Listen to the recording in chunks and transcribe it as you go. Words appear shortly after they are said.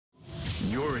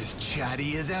You're as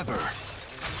chatty as ever.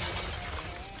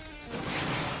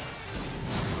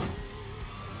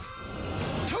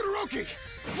 Todoroki!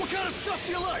 What kind of stuff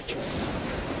do you like?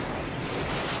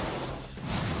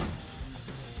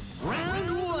 Round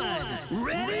one!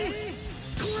 Ready?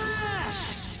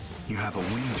 Clash! You have a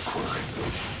wind quirk.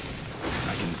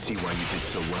 I can see why you did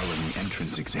so well in the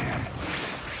entrance exam.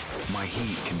 My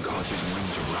heat can cause his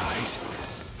wind to rise,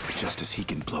 just as he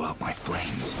can blow out my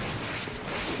flames.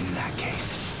 In that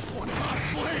case, One hot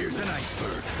flame! here's an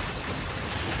iceberg.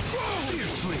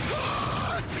 Fiercely!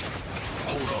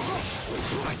 Hold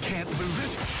on. I can't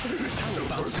lose. How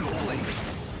about some flame?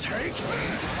 Take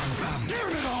this! I'm bound.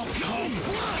 Damn it all! Come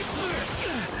blast this!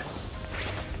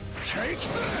 Take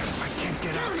this! I can't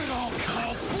get out. Damn it all!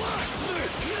 Come blast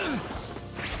this!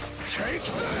 Take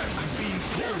this! I'm being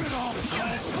Damn pulled. it all!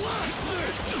 Come blast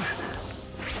this!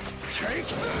 Take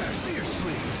this!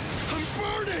 Fiercely. I'm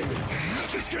burning!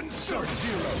 Just getting started.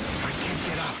 Sub-Zero. I can't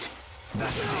get out.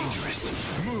 That's dangerous.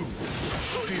 Move.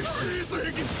 Fiercely.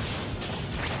 Freezing!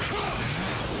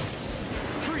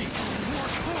 Freeze.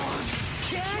 Work hard!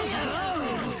 KO!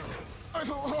 I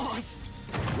lost!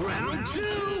 Round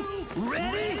two!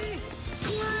 Ready?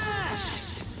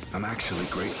 Clash! I'm actually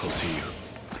grateful to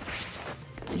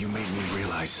you. You made me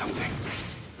realize something.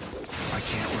 I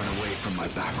can't run away from my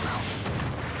background.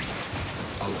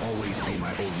 I'll always be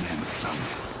my old man's son.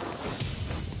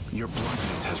 Your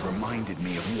bluntness has reminded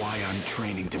me of why I'm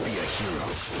training to be a hero.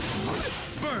 Must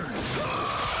burn!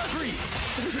 Freeze!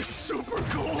 It's super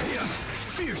cold!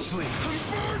 Fiercely! I'm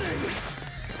burning!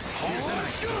 Here's an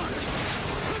ice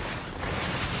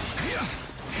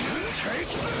Take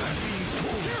this!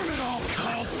 Damn it all!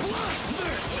 I'll blast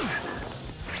this!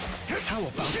 How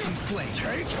about some flame?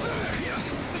 Take this!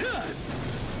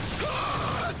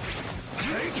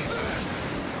 Take this!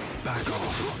 Back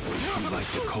off. You like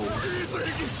the cold?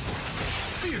 Freezing!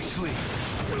 Fiercely!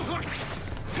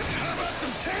 How about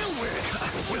some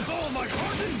tailwind? With all my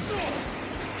heart and soul!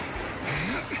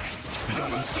 How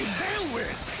about some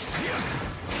tailwind?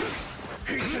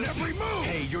 He's in every move!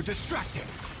 Hey, you're distracting.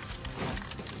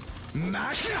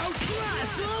 Max out!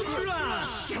 Blast Ultra!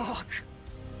 Shock!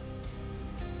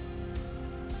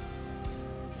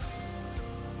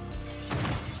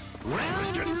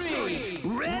 Round getting three! started.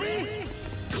 Ready?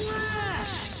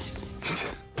 Clash!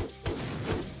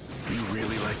 You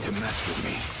really like to mess with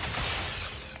me.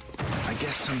 I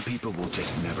guess some people will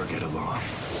just never get along.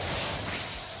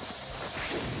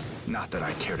 Not that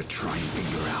I care to try and be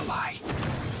your ally.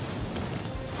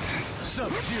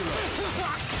 Sub-Zero! Hold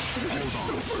on.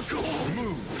 Super cold!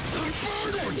 Move! I'm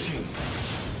burning! Scorching!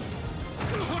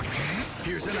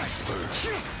 Here's an iceberg.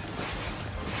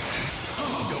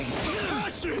 Don't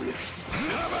Passion!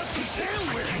 How about some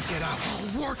tailwind? can't get out.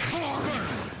 I'll work hard!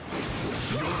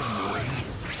 You're annoying.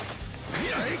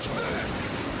 Take this!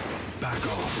 Back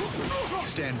off.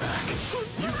 Stand back.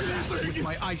 You bastard with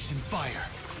my ice and fire.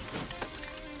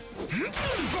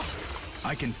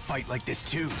 I can fight like this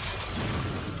too.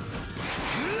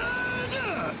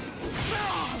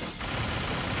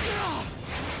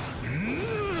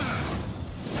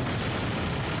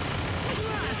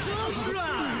 Blast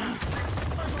Ultra!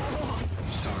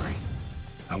 Sorry.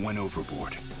 I went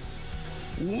overboard.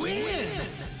 Win!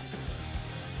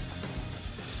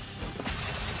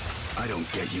 I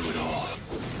don't get you at all.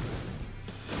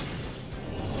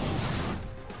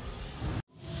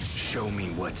 Show me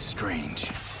what's strange.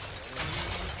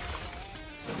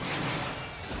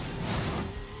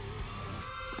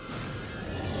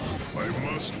 I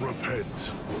must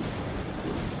repent.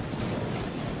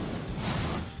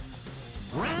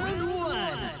 Round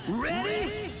one!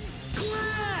 Ready?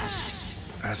 Clash!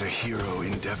 As a hero,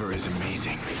 Endeavor is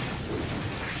amazing.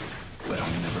 But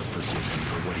I'll never forgive him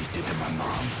for what he did to my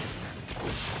mom.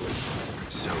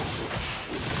 So,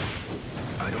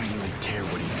 I don't really care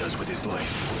what he does with his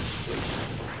life.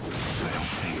 I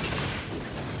don't think.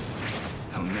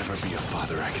 He'll never be a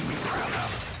father I can be proud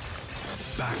of.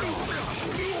 Back off.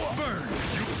 Burn!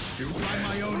 By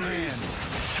my own hand.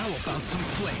 How about some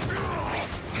flame?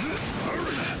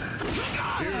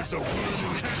 Here's a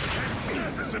wound. Can't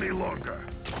stand this any longer.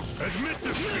 Admit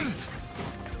defeat.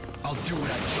 I'll do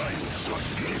what I can. That's what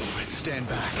to deal with. Stand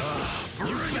back.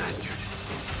 You bastard!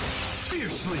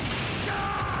 Fiercely!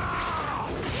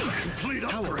 A complete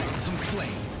How upgrade. about some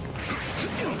flame?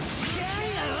 KO!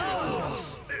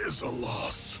 Loss is a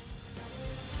loss.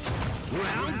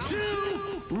 Round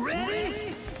two!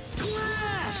 Ready?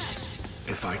 Clash!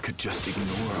 If I could just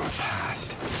ignore our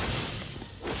past,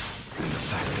 and the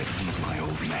fact that he's my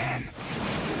old man,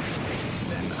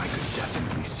 then I could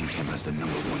definitely see him as the #1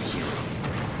 hero.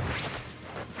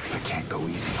 I can't go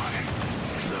easy on him,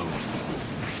 though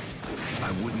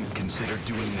I wouldn't consider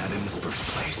doing that in the first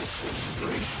place.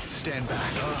 Stand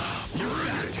back. You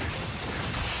bastard.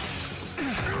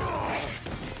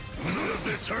 None of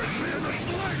this hurts me in the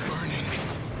slightest. Burning.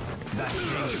 That's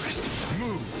dangerous.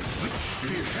 Move.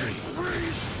 Fiercely.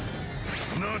 Freeze.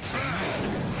 Not bad.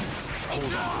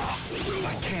 Hold on.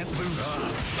 I can't lose.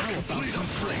 How about some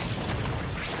freight?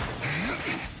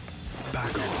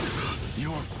 Back off.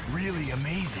 You're really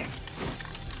amazing.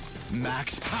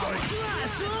 Max power.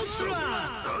 Glass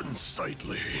Ultra!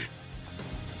 Unsightly.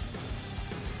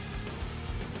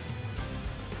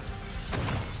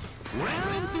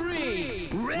 Round 3!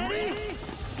 Ready?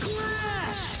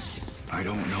 Clash! I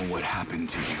don't know what happened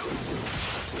to you,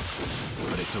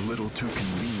 but it's a little too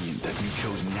convenient that you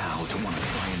chose now to want to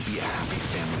try and be a happy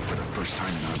family for the first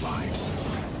time in our lives.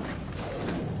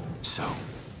 So,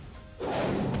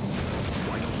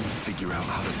 why don't we figure out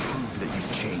how to prove that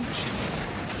you've changed?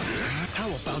 How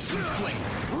about some flame?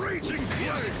 Raging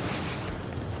flame!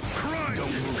 Crime!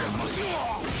 Don't move a muscle.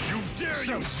 You dare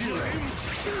use flame!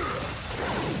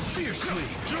 Fiercely!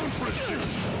 Don't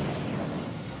resist!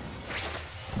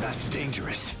 That's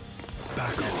dangerous.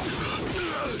 Back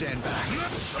off. Stand back.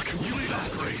 A complete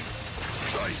upgrade!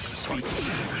 Ice is vital.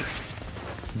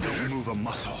 Don't move a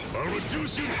muscle. I'll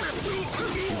reduce you!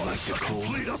 You like the A cold?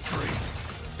 complete upgrade!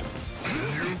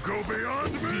 You go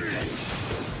beyond me! Defense.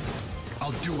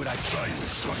 I'll do what I can.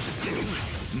 Ice is what to do.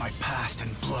 My past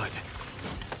and blood.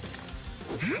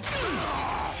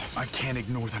 I can't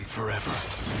ignore them forever.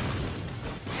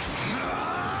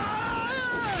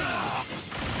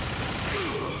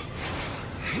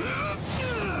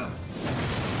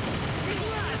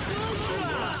 Glass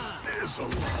Ultra! Is a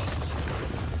loss.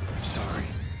 Sorry.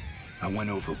 I went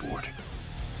overboard.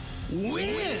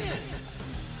 Win!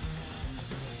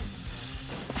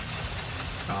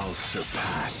 I'll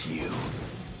surpass you.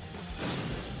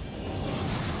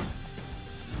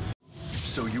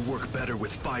 So you work better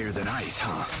with fire than ice,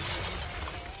 huh?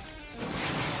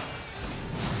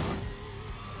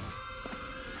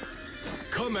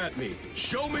 Come at me.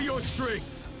 Show me your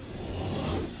strength.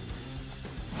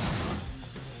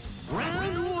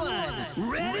 Round 1!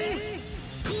 Ready?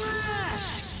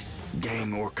 Clash!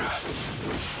 Gang Orca.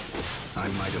 I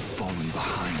might have fallen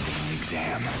behind in the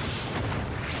exam,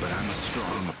 but I'm a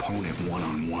strong opponent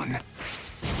one-on-one.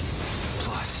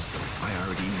 Plus, I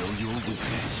already know your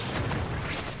weakness,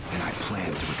 and I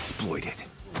plan to exploit it.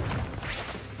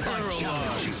 I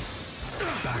challenge you.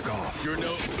 Back off. You're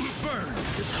no... Burn!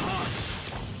 It's hot!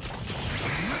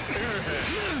 Airhead!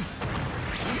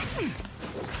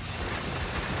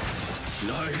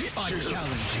 Nice I chill.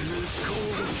 challenge you. It's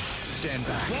cold. Stand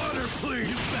back. Water, please!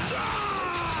 You bastard!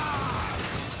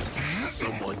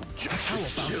 Someone How about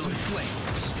some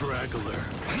flame? Straggler.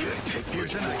 Can't take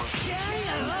Here's much an more. ice.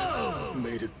 KO!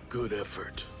 Made a good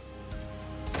effort.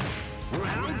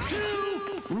 Round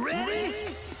 2! Ready?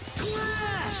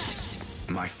 Clash!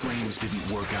 My flames didn't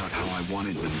work out how I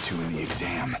wanted them to in the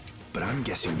exam, but I'm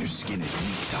guessing your skin is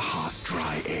weak to hot,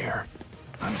 dry air.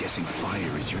 I'm guessing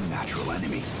fire is your natural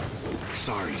enemy.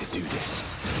 Sorry to do this,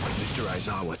 but Mr.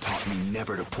 Aizawa taught me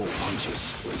never to pull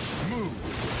punches. Move!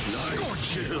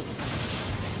 Nice chill.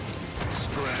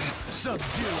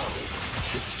 Sub-Zero!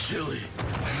 It's chilly.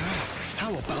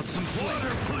 How about some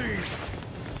Water, please!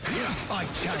 I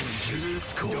challenge you.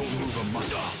 It's cold. Don't move a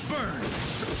muscle. Burn!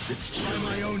 It's By chilly.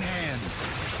 my own hand.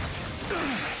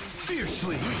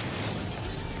 Fiercely.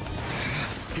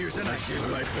 Here's an ice.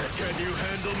 Give my bet. Can you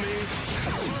handle me?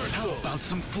 How about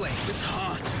some flame? It's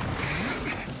hot.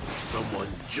 Someone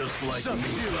just like me.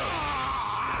 Sub-Zero.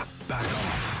 Back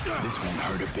off. This won't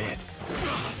hurt a bit.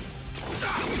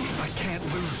 I can't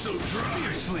lose. So dry.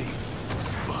 Fiercely.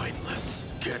 Spineless.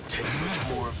 Can't take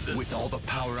much more of this. With all the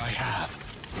power I have.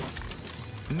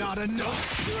 Not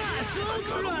enough. Glass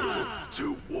Ultra!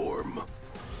 Too warm.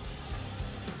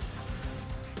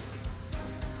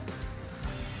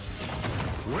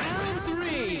 Round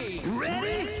 3!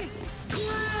 Ready?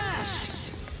 Clash!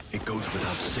 It goes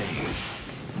without saying.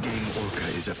 Gang Orca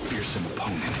is a fearsome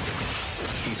opponent.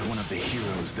 He's one of the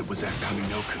heroes that was at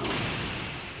Kaminoku.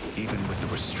 Even with the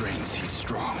restraints, he's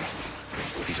strong.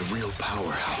 He's a real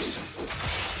powerhouse.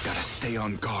 Gotta stay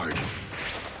on guard.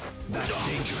 That's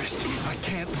dangerous. I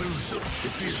can't lose.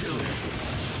 It's chilly.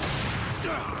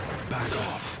 Back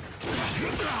off.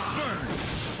 Burn!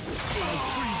 I'll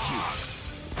freeze you.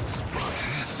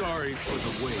 Sorry for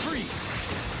the wait. Freeze!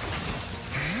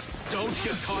 Don't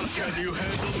get caught. Can you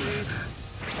handle me?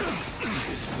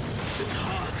 It's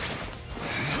hot.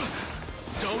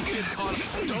 Don't get caught.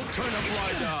 Don't turn a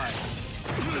blind eye.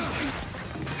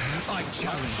 I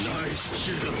challenge you. Nice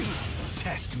chill.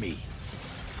 Test me.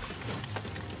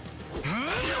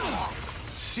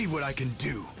 see what I can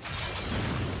do.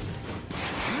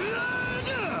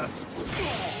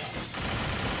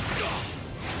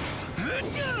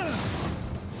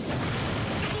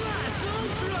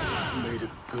 Made a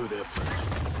good effort.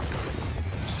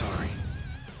 Sorry,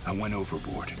 I went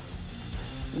overboard.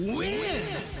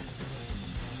 Win!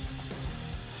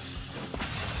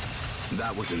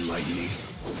 That was enlightening.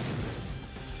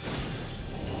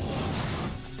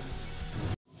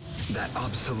 That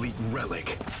obsolete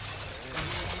relic.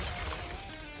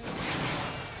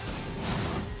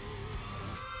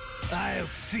 I'll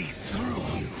see through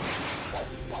you.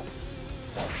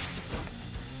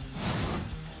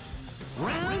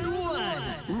 Round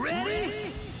one.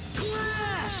 Ready?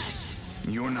 Clash!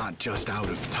 You're not just out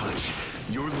of touch.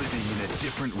 You're living in a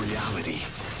different reality.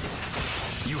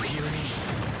 You hear me?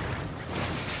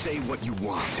 Say what you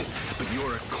want, but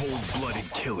you're a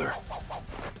cold-blooded killer.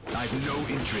 I've no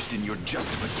interest in your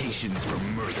justifications for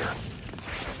murder.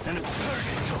 And a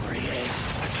purgatory, eh?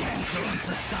 A cancer on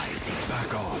society.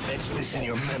 Back off. Etch this in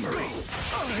your memory.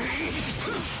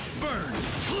 Burn!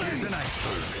 Here's an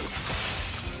iceberg.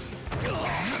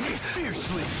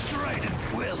 Fiercely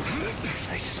strident will.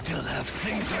 I still have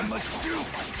things I must do.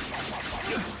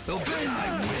 Obey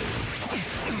my will.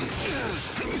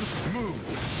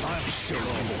 Move! I'll show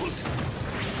you.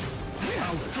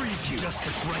 I'll freeze you.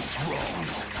 Justice rights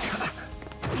wrongs.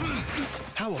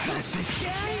 How about some...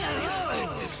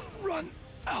 Just run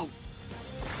out.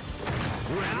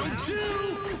 Round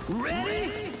two.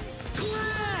 Ready?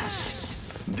 Clash!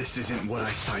 This isn't what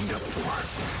I signed up for.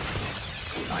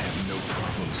 I have no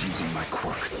problems using my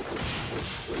quirk.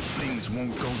 Things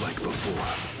won't go like before.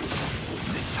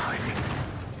 This time,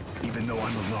 even though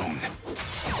I'm alone,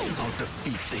 I'll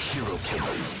defeat the hero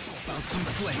killer. About some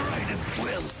flame. Strident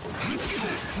will.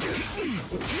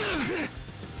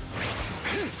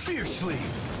 Fiercely.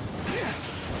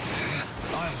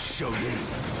 I'll show you.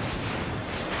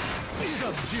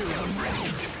 Sub-Zero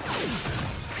wrecked.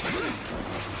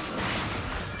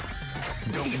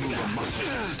 Don't move a muscle.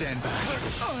 Stand back.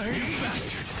 You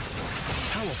bastard.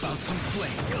 How about some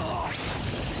flame?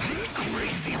 This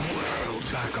crazy world.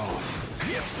 Back off.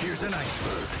 Here's an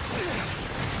iceberg.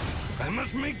 I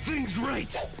must make things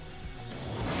right.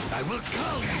 I will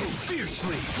call you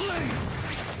Fiercely. flames.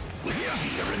 With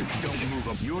fear and Don't move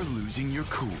up. You're losing your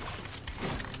cool.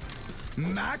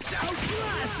 Max out.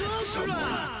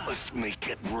 someone must make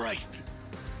it right.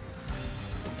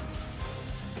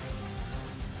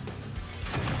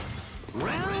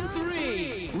 Round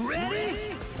three.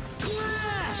 Ready?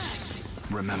 Clash!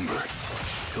 Remember,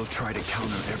 he'll try to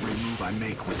counter every move I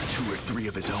make with 2 or 3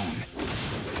 of his own.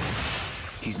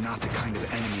 He's not the kind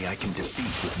of enemy I can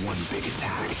defeat with one big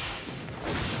attack.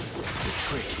 The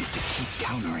trick is to keep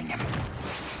countering him.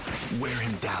 Wear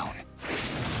him down.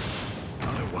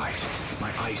 Otherwise,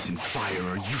 my ice and fire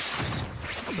are useless.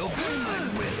 Obey my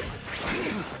will.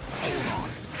 Hold on.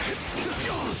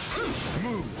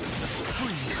 Move.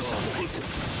 Freeze.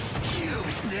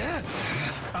 You there?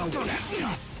 Out.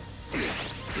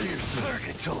 This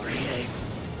purgatory, eh?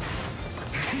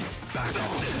 Back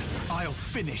off. I'll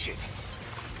finish it.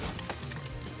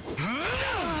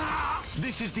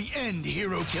 This is the end,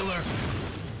 hero killer.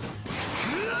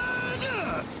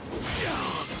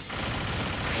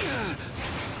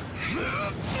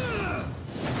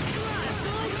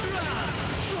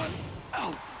 Run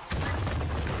out.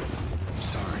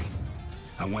 Sorry,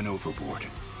 I went overboard.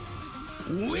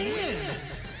 Win!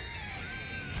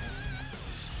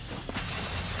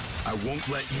 I won't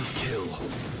let you kill.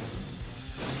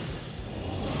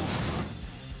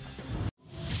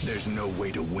 There's no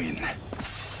way to win.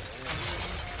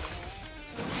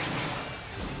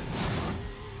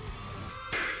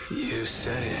 You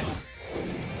said it.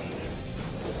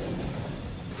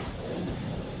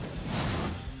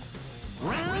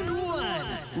 Round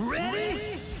one.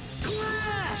 Ready?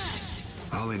 Clash!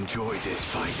 I'll enjoy this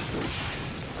fight.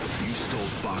 You stole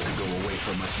Bakugo away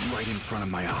from us right in front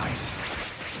of my eyes.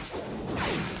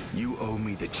 You owe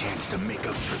me the chance to make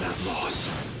up for that loss.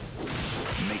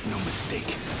 Make no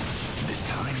mistake, this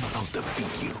time I'll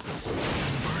defeat you.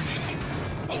 I'm burning.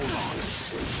 Hold on.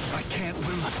 I can't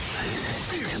lose.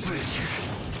 This is the temperature.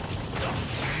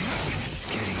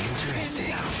 Getting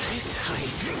interesting. This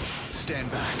ice.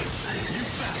 Stand back. This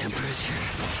is the temperature.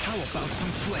 How about some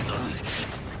flame?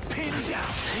 Pin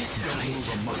down. This Don't ice.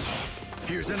 move a muscle.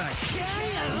 Here's an ice.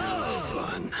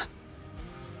 Fun.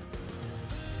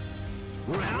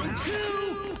 Round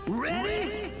two.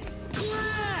 Ready?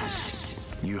 Clash!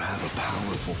 You have a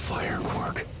powerful fire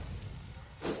quirk.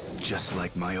 Just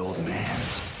like my old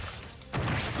man's.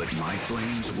 But my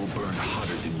flames will burn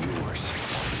hotter than yours.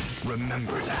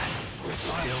 Remember that.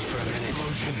 Still for a minute.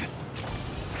 Explosion.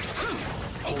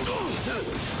 Hold on.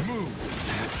 Move.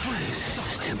 What is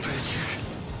the temperature?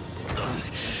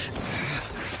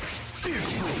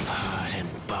 Fiercely. Hot and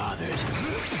bothered.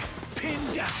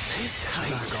 Pinned down. This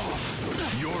ice. Back off.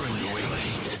 You're in the way.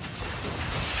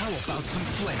 How about some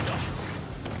flame?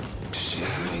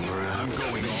 Shouting around. I'm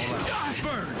going all out.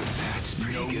 Burn. That's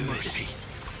pretty No good. mercy.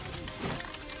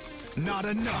 Not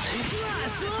enough.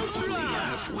 Only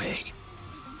halfway.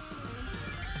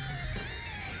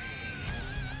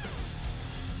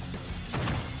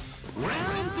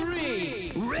 Round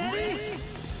 3! Ready?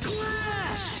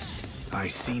 Clash! I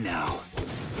see now.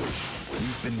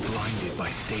 You've been blinded by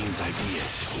Stain's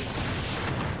ideas.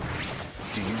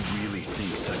 Do you really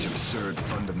think such absurd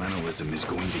fundamentalism is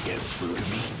going to get through to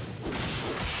me?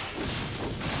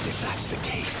 If that's the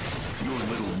case, your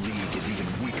little league is even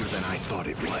weaker than I thought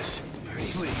it was.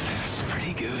 That's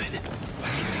pretty good.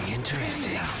 Getting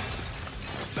interesting.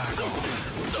 Back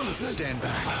off. Stand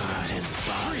back. Hot and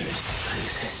bothered.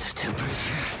 This is the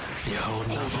temperature. You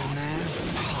holding up in there?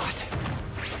 Hot.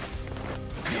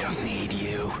 Don't need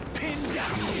you. Pin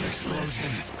down. Useless.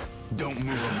 Don't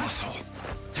move a muscle.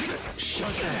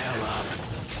 Shut the hell up.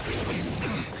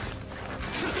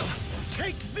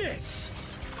 Take this!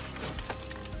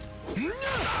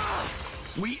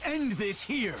 We end this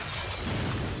here!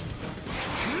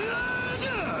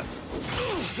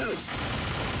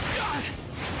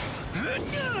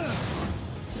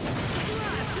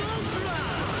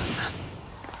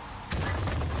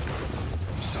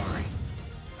 Sorry.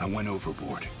 I went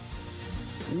overboard.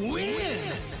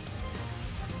 Win!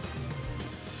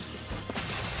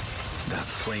 That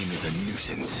flame is a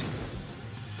nuisance.